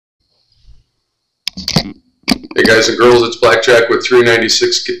Hey guys and girls, it's Blackjack with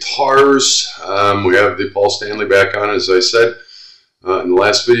 396 Guitars. We have the Paul Stanley back on, as I said in the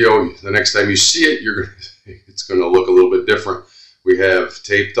last video. The next time you see it, it's going to look a little bit different. We have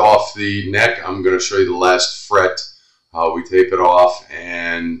taped off the neck. I'm going to show you the last fret, how we tape it off,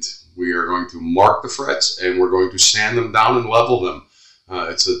 and we are going to mark the frets, and we're going to sand them down and level them.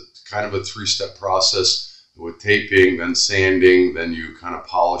 It's a kind of a three-step process with taping, then sanding, then you kind of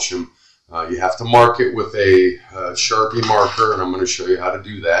polish them. You have to mark it with a Sharpie marker, and I'm going to show you how to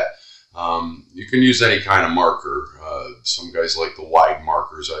do that. You can use any kind of marker. Some guys like the wide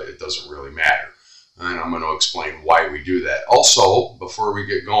markers. It doesn't really matter. And I'm going to explain why we do that. Also, before we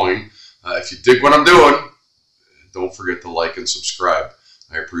get going, if you dig what I'm doing, don't forget to like and subscribe.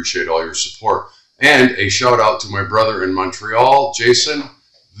 I appreciate all your support. And a shout out to my brother in Montreal, Jason.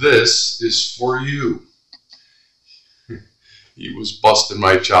 This is for you. He was busting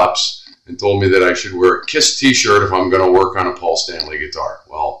my chops and told me that I should wear a KISS t-shirt if I'm going to work on a Paul Stanley guitar.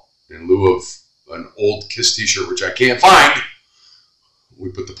 Well, in lieu of an old KISS t-shirt, which I can't find, we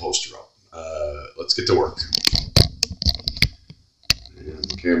put the poster up. Let's get to work. And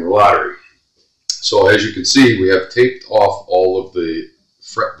the camera lottery. So as you can see, we have taped off all of the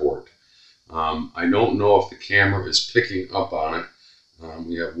fretboard. I don't know if the camera is picking up on it.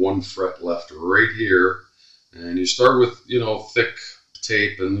 We have one fret left right here. And you start with, thick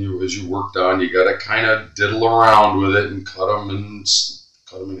tape, and as you work down, you got to kind of diddle around with it and cut them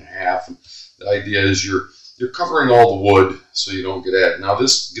in half. And the idea is you're covering all the wood so you don't get at it. Now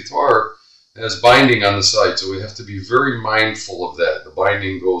this guitar has binding on the side, so we have to be very mindful of that. The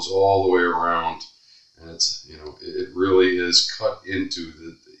binding goes all the way around, and it's it really is cut into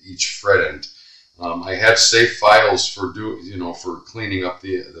each fret end. I have saved files for for cleaning up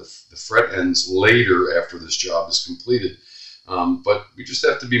the fret ends later after this job is completed. But we just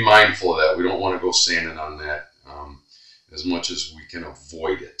have to be mindful of that. We don't want to go sanding on that as much as we can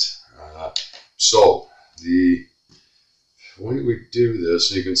avoid it. So the way we do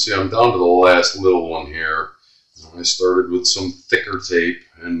this, you can see I'm down to the last little one here. I started with some thicker tape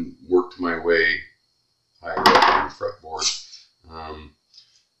and worked my way higher up on the fretboard.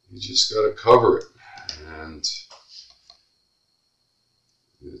 You just got to cover it, and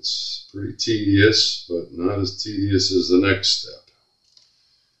it's pretty tedious, but not as tedious as the next step.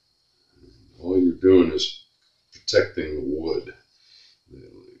 All you're doing is protecting the wood.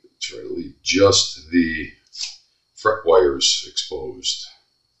 Try to leave just the fret wires exposed.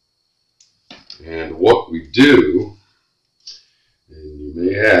 And what we do, and you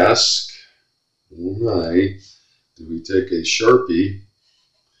may ask, why do we take a Sharpie?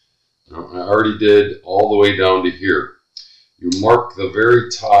 Now, I already did all the way down to here. You mark the very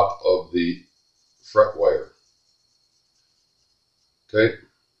top of the fret wire. Okay?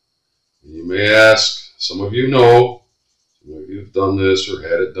 And you may ask, some of you know, some of you have done this or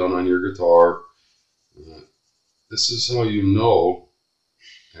had it done on your guitar. This is how you know,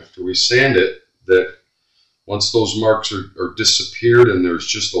 after we sand it, that once those marks are disappeared and there's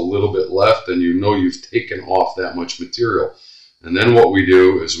just a little bit left, then you know you've taken off that much material. And then what we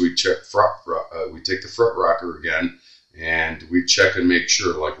do is we check we take the fret rocker again, and we check and make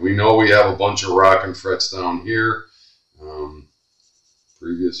sure. Like, we know we have a bunch of rocking frets down here.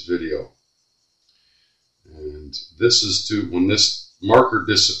 Previous video. And this is when this marker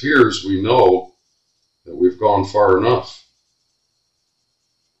disappears, we know that we've gone far enough.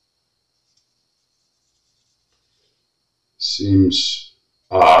 Seems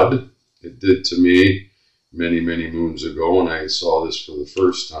odd. It did to me many moons ago when I saw this for the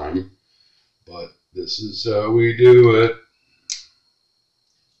first time, but this is how we do it.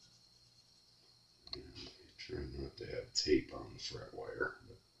 Try not to have tape on the fret wire,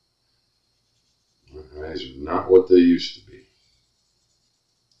 but my eyes are not what they used to be.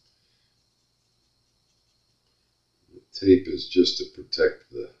 The tape is just to protect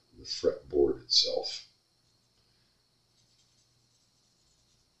the fretboard itself.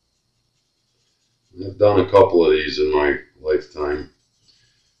 I've done a couple of these in my lifetime.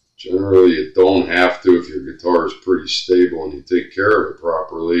 Generally, you don't have to if your guitar is pretty stable and you take care of it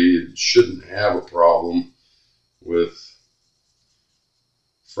properly. You shouldn't have a problem with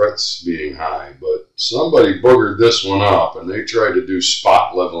frets being high. But somebody boogered this one up, and they tried to do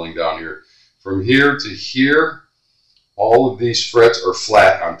spot leveling down here. From here to here, all of these frets are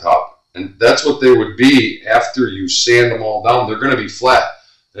flat on top. And that's what they would be after you sand them all down. They're going to be flat.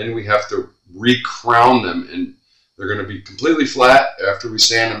 Then we have to re-crown them, and they're going to be completely flat after we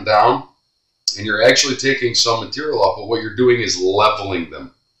sand them down. And you're actually taking some material off, but what you're doing is leveling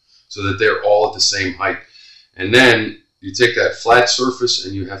them so that they're all at the same height. And then you take that flat surface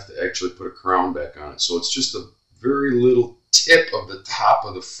and you have to actually put a crown back on it. So it's just a very little tip of the top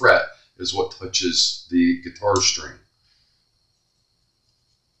of the fret is what touches the guitar string.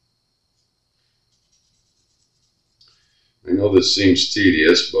 I know this seems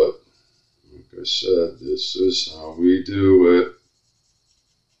tedious, but like I said, this is how we do it.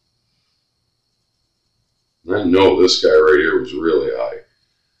 And I know this guy right here was really high.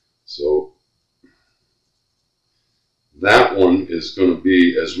 So that one is going to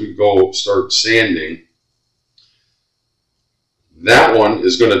be, as we go start sanding, that one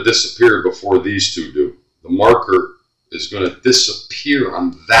is going to disappear before these two do. The marker is going to disappear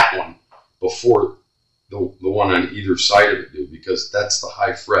on that one before the one on either side of it do, because that's the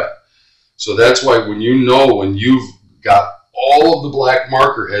high fret. So that's why when you've got all of the black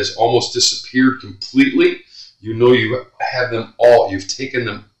marker has almost disappeared completely, you know you have them all, you've taken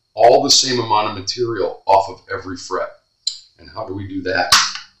them all the same amount of material off of every fret. And how do we do that?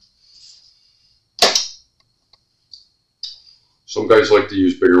 Some guys like to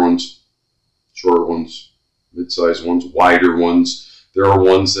use bigger ones, shorter ones, mid-sized ones, wider ones. There are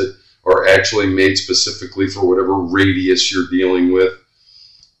ones that are actually made specifically for whatever radius you're dealing with.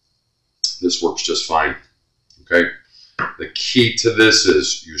 This works just fine, okay? The key to this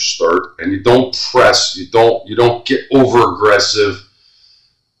is you start and you don't press, you don't get over aggressive.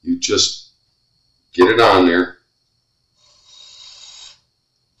 You just get it on there.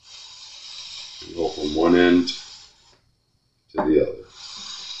 You go from one end to the other.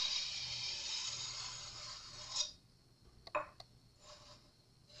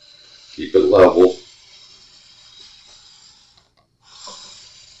 Keep it level.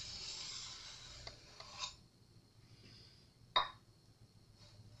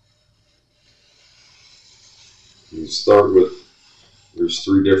 You start with, there's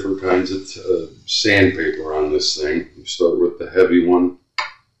 3 different kinds of sandpaper on this thing. You start with the heavy one,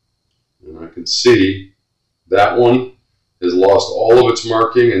 and I can see that one has lost all of its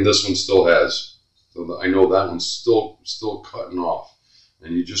marking, and this one still has. So I know that one's still cutting off.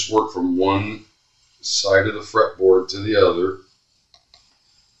 And you just work from one side of the fretboard to the other.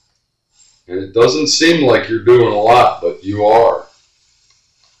 And it doesn't seem like you're doing a lot, but you are.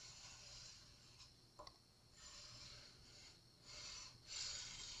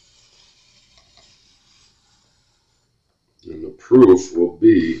 And the proof will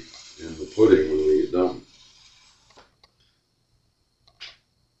be in the pudding when we get done.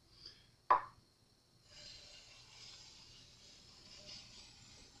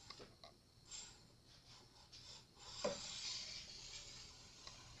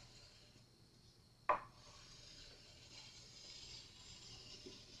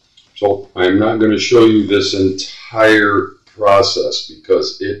 So I'm not going to show you this entire process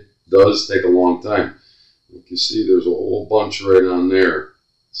because it does take a long time. Like you see, there's a whole bunch right on there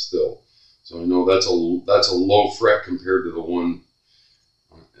still. So I know that's a low fret compared to the one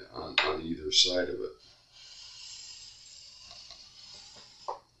on either side of it.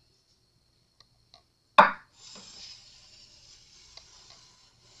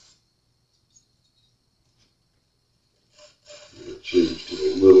 Change to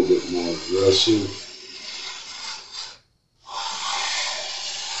a little bit more aggressive.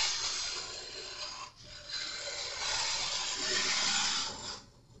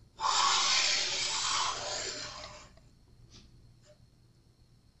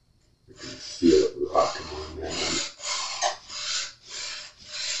 You can feel it rocking on that one.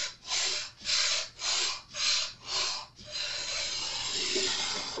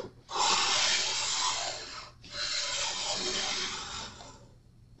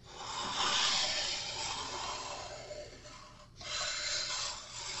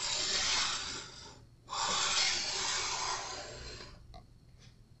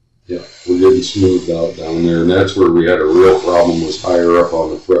 Yeah, we're getting smoothed out down there, and that's where we had a real problem, was higher up on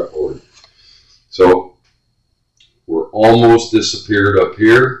the fretboard. So we're almost disappeared up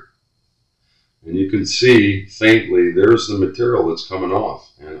here, and you can see faintly there's the material that's coming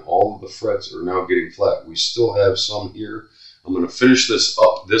off, and all of the frets are now getting flat. We still have some here. I'm going to finish this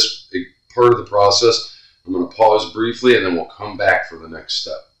up, this part of the process. I'm going to pause briefly, and then we'll come back for the next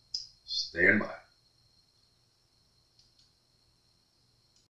step. Stand by.